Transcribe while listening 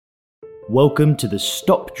Welcome to the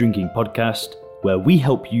Stop Drinking podcast, where we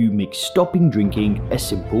help you make stopping drinking a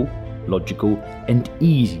simple, logical, and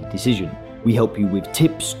easy decision. We help you with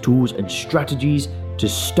tips, tools, and strategies to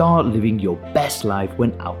start living your best life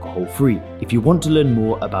when alcohol-free. If you want to learn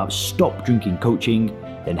more about Stop Drinking coaching,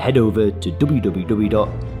 then head over to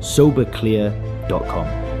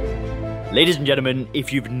www.soberclear.com. Ladies and gentlemen,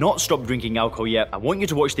 if you've not stopped drinking alcohol yet, I want you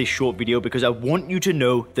to watch this short video because I want you to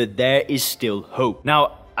know that there is still hope.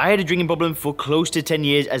 Now, I had a drinking problem for close to 10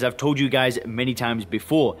 years, as I've told you guys many times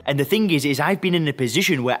before. And the thing is I've been in a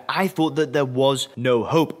position where I thought that there was no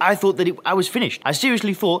hope. I thought that I was finished. I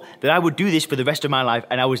seriously thought that I would do this for the rest of my life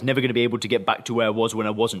and I was never going to be able to get back to where I was when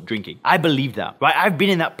I wasn't drinking. I believed that, right? I've been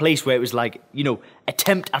in that place where it was like,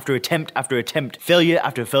 attempt after attempt after attempt, failure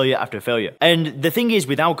after failure after failure. And the thing is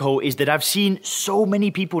with alcohol is that I've seen so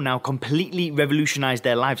many people now completely revolutionize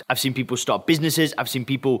their lives. I've seen people start businesses. I've seen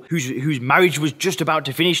people whose marriage was just about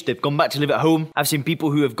to finish. They've gone back to live at home. I've seen people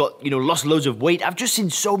who have got, lost loads of weight. I've just seen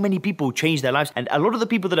so many people change their lives. And a lot of the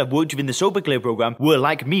people that I've worked with in the Sober Clear program were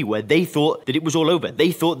like me, where they thought that it was all over.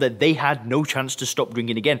 They thought that they had no chance to stop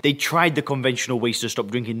drinking again. They tried the conventional ways to stop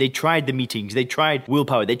drinking. They tried the meetings. They tried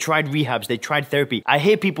willpower. They tried rehabs. They tried therapy. I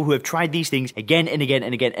hear people who have tried these things again and again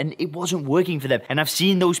and again, and it wasn't working for them. And I've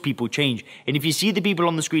seen those people change. And if you see the people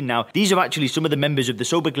on the screen now, these are actually some of the members of the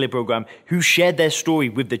Sober Clear program who shared their story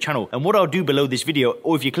with the channel. And what I'll do below this video,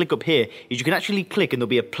 or if you click up here, is you can actually click and there'll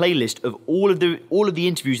be a playlist of all of the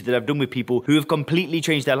interviews that I've done with people who have completely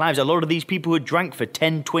changed their lives. A lot of these people had drank for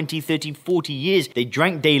 10, 20, 30, 40 years. They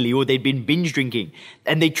drank daily or they'd been binge drinking.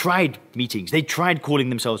 And they tried meetings. They tried calling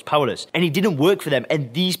themselves powerless. And it didn't work for them.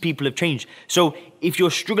 And these people have changed. So if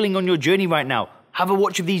you're struggling on your journey right now, have a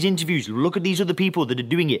watch of these interviews. Look at these other people that are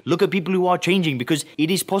doing it. Look at people who are changing, because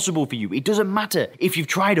it is possible for you. It doesn't matter if you've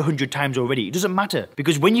tried 100 times already. It doesn't matter,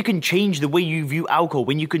 because when you can change the way you view alcohol,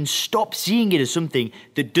 when you can stop seeing it as something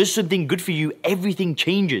that does something good for you, everything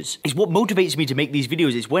changes. It's what motivates me to make these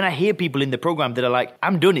videos. It's when I hear people in the program that are like,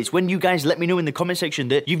 I'm done. It's when you guys let me know in the comment section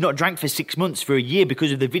that you've not drank for 6 months, for a year,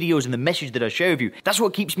 because of the videos and the message that I share with you. That's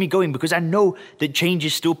what keeps me going, because I know that change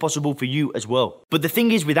is still possible for you as well. But the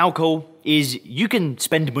thing is with alcohol is you can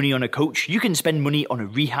spend money on a coach, you can spend money on a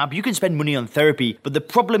rehab, you can spend money on therapy, but the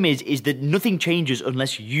problem is that nothing changes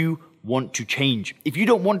unless you want to change. If you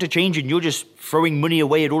don't want to change and you're just throwing money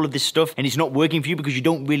away at all of this stuff and it's not working for you because you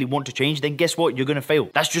don't really want to change, then guess what? You're going to fail.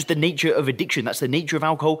 That's just the nature of addiction. That's the nature of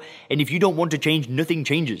alcohol. And if you don't want to change, nothing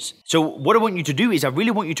changes. So what I want you to do is I really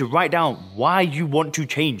want you to write down why you want to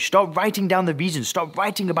change. Start writing down the reasons. Start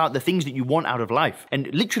writing about the things that you want out of life.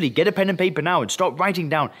 And literally get a pen and paper now and start writing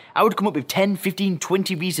down. I would come up with 10, 15,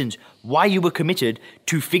 20 reasons why you were committed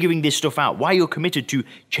to figuring this stuff out, why you're committed to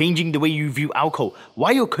changing the way you view alcohol, why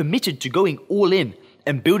you're committed to going all in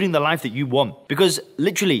and building the life that you want. Because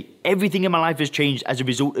literally everything in my life has changed as a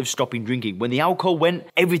result of stopping drinking. When the alcohol went,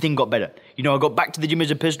 everything got better. I got back to the gym as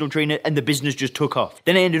a personal trainer and the business just took off.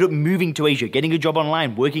 Then I ended up moving to Asia, getting a job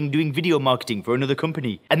online, doing video marketing for another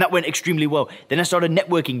company. And that went extremely well. Then I started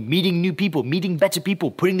networking, meeting new people, meeting better people,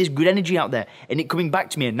 putting this good energy out there and it coming back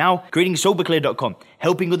to me. And now creating soberclear.com,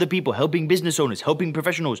 helping other people, helping business owners, helping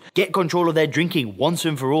professionals get control of their drinking once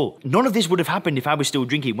and for all. None of this would have happened if I was still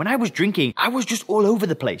drinking. When I was drinking, I was just all over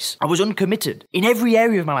the place. I was uncommitted in every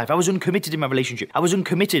area of my life. I was uncommitted in my relationship. I was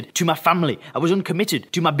uncommitted to my family. I was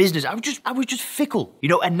uncommitted to my business. I was just fickle,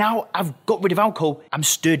 and now I've got rid of alcohol. I'm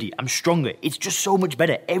sturdy. I'm stronger. It's just so much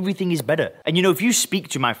better. Everything is better. And if you speak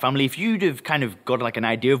to my family, if you'd have kind of got like an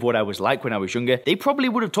idea of what I was like when I was younger, they probably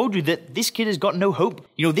would have told you that this kid has got no hope.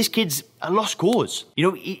 This kid's a lost cause.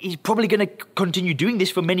 He's probably going to continue doing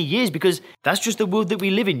this for many years because that's just the world that we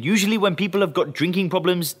live in. Usually when people have got drinking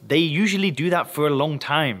problems, they usually do that for a long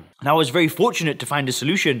time. And I was very fortunate to find a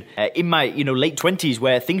solution in my, late 20s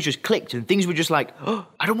where things just clicked and things were just like, oh,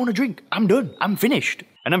 I don't want to drink. I'm done. I'm finished.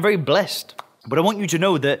 And I'm very blessed. But I want you to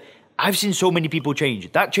know that I've seen so many people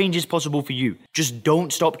change. That change is possible for you. Just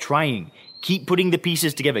don't stop trying. Keep putting the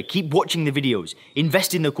pieces together. Keep watching the videos.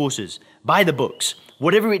 Invest in the courses. Buy the books.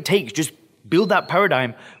 Whatever it takes, just build that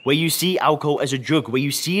paradigm where you see alcohol as a drug, where you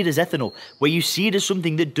see it as ethanol, where you see it as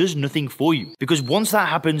something that does nothing for you. Because once that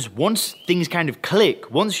happens, once things kind of click,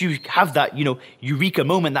 once you have that, eureka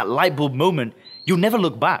moment, that light bulb moment, you'll never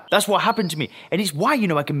look back. That's what happened to me. And it's why,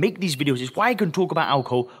 I can make these videos. It's why I can talk about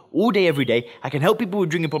alcohol all day, every day. I can help people with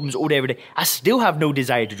drinking problems all day, every day. I still have no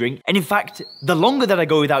desire to drink. And in fact, the longer that I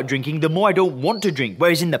go without drinking, the more I don't want to drink.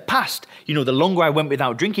 Whereas in the past, the longer I went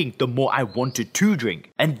without drinking, the more I wanted to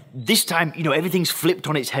drink. And this time, everything's flipped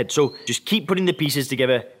on its head. So just keep putting the pieces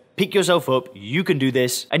together. Pick yourself up, you can do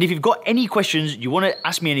this. And if you've got any questions, you want to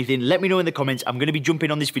ask me anything, let me know in the comments. I'm going to be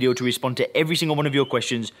jumping on this video to respond to every single one of your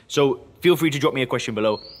questions. So feel free to drop me a question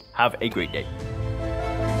below. Have a great day.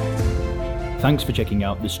 Thanks for checking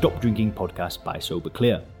out the Stop Drinking podcast by Sober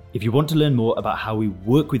Clear. If you want to learn more about how we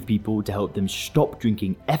work with people to help them stop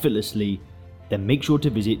drinking effortlessly, then make sure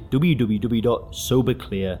to visit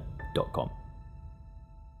www.soberclear.com.